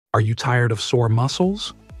Are you tired of sore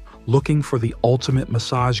muscles? Looking for the ultimate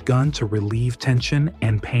massage gun to relieve tension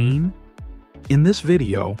and pain? In this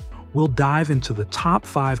video, we'll dive into the top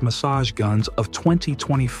 5 massage guns of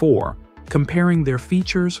 2024, comparing their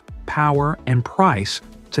features, power, and price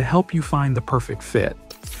to help you find the perfect fit.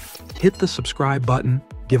 Hit the subscribe button,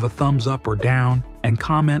 give a thumbs up or down, and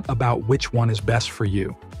comment about which one is best for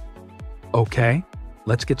you. Okay,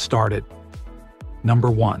 let's get started.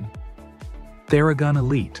 Number 1. Theragun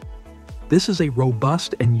Elite. This is a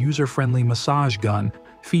robust and user-friendly massage gun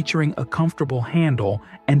featuring a comfortable handle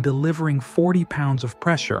and delivering 40 pounds of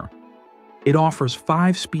pressure. It offers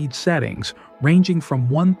 5-speed settings ranging from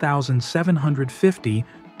 1,750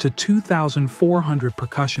 to 2,400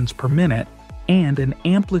 percussions per minute and an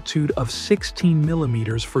amplitude of 16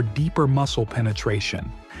 millimeters for deeper muscle penetration.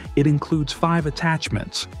 It includes 5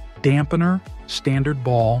 attachments: dampener, standard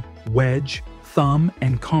ball, wedge, thumb,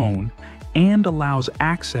 and cone, and allows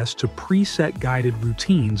access to preset guided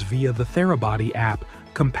routines via the Therabody app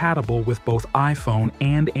compatible with both iPhone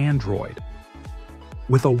and Android.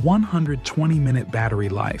 With a 120-minute battery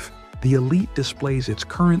life, the Elite displays its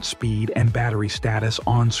current speed and battery status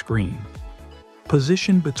on screen.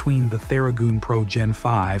 Positioned between the Theragun Pro Gen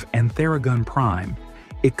 5 and Theragun Prime,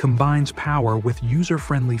 it combines power with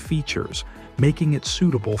user-friendly features, making it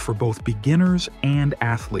suitable for both beginners and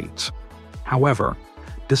athletes. However,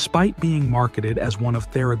 despite being marketed as one of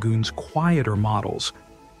Theragun's quieter models,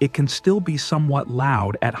 it can still be somewhat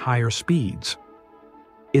loud at higher speeds.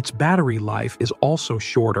 Its battery life is also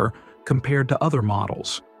shorter compared to other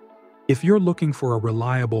models. If you're looking for a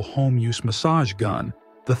reliable home-use massage gun,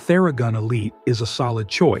 the Theragun Elite is a solid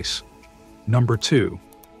choice. Number 2.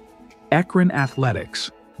 Ekrin Athletics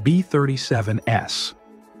B37S.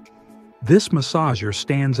 This massager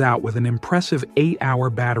stands out with an impressive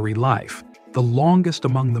 8-hour battery life, the longest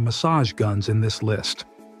among the massage guns in this list.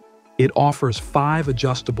 It offers 5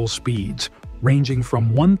 adjustable speeds, ranging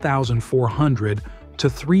from 1,400 to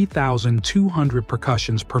 3,200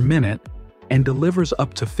 percussions per minute, and delivers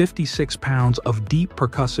up to 56 pounds of deep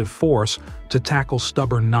percussive force to tackle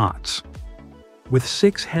stubborn knots. With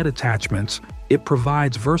 6 head attachments, it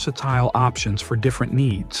provides versatile options for different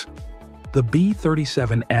needs. The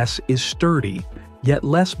B37S is sturdy, yet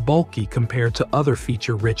less bulky compared to other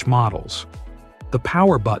feature-rich models. The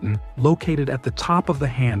power button, located at the top of the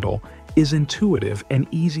handle, is intuitive and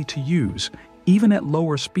easy to use, even at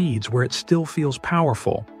lower speeds where it still feels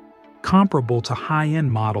powerful. Comparable to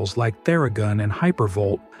high-end models like Theragun and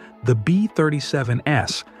Hypervolt, the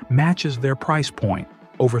B37S matches their price point,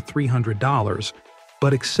 over $300,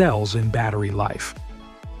 but excels in battery life.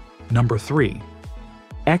 Number 3.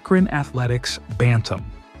 Ekrin Athletics Bantam.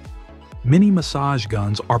 Mini massage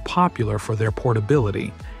guns are popular for their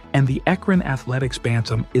portability, and the Ekrin Athletics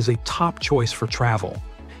Bantam is a top choice for travel.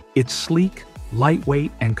 It's sleek,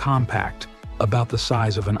 lightweight, and compact, about the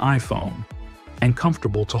size of an iPhone, and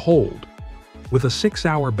comfortable to hold. With a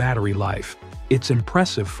 6-hour battery life, it's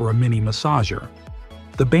impressive for a mini massager.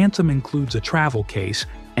 The Bantam includes a travel case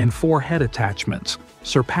and 4 head attachments,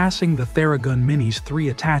 surpassing the Theragun Mini's 3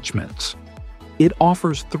 attachments. It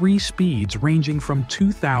offers 3 speeds ranging from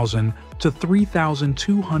 2,000 to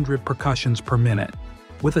 3,200 percussions per minute,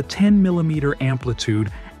 with a 10mm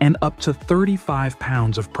amplitude and up to 35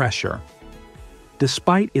 pounds of pressure.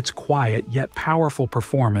 Despite its quiet yet powerful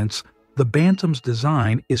performance, the Bantam's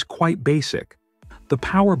design is quite basic. The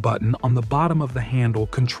power button on the bottom of the handle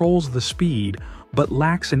controls the speed but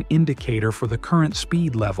lacks an indicator for the current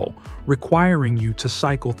speed level, requiring you to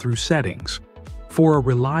cycle through settings. For a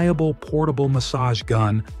reliable portable massage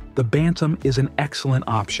gun, the Bantam is an excellent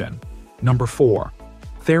option. Number 4.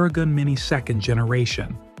 Theragun Mini 2nd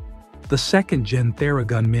Generation. The 2nd Gen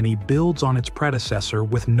Theragun Mini builds on its predecessor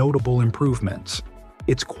with notable improvements.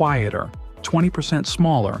 It's quieter, 20%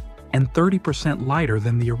 smaller, and 30% lighter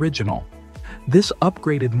than the original. This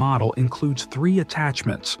upgraded model includes 3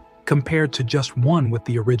 attachments, compared to just 1 with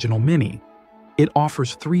the original Mini. It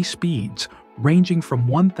offers 3 speeds, ranging from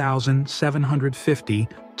 1,750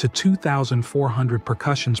 to 2,400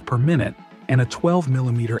 percussions per minute, and a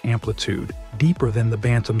 12mm amplitude, deeper than the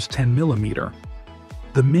Bantam's 10mm.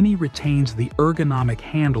 The Mini retains the ergonomic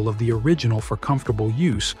handle of the original for comfortable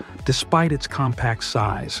use, despite its compact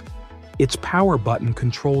size. Its power button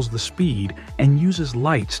controls the speed and uses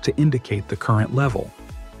lights to indicate the current level.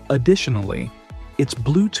 Additionally, it's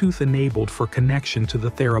Bluetooth-enabled for connection to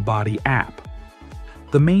the Therabody app.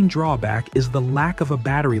 The main drawback is the lack of a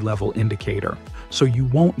battery level indicator, so you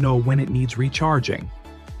won't know when it needs recharging.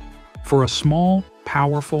 For a small,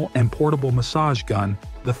 powerful, and portable massage gun,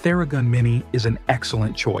 the Theragun Mini is an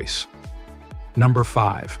excellent choice. Number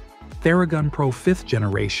 5. Theragun Pro 5th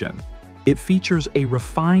generation. It features a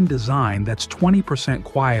refined design that's 20%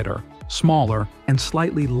 quieter, smaller, and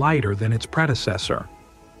slightly lighter than its predecessor.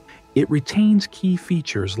 It retains key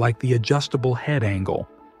features like the adjustable head angle,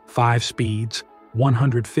 5 speeds,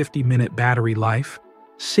 150-minute battery life,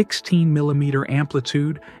 16mm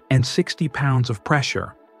amplitude, and 60 pounds of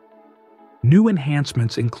pressure. New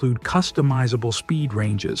enhancements include customizable speed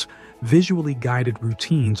ranges, visually guided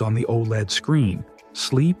routines on the OLED screen,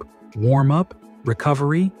 sleep, warm-up,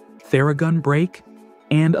 recovery, Theragun break,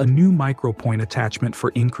 and a new micropoint attachment for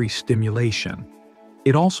increased stimulation.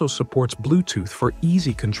 It also supports Bluetooth for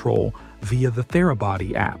easy control via the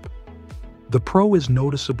Therabody app. The Pro is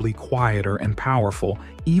noticeably quieter and powerful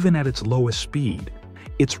even at its lowest speed.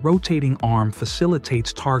 Its rotating arm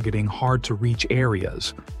facilitates targeting hard-to-reach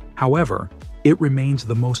areas. However, it remains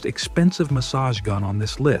the most expensive massage gun on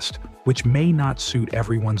this list, which may not suit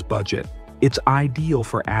everyone's budget. It's ideal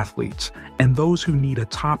for athletes and those who need a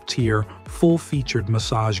top-tier, full-featured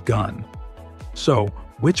massage gun. So,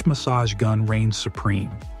 which massage gun reigns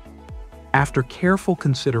supreme? After careful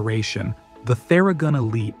consideration, the Theragun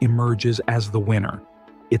Elite emerges as the winner.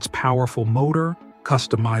 Its powerful motor,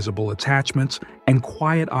 customizable attachments, and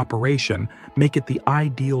quiet operation make it the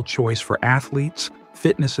ideal choice for athletes,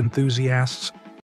 fitness enthusiasts,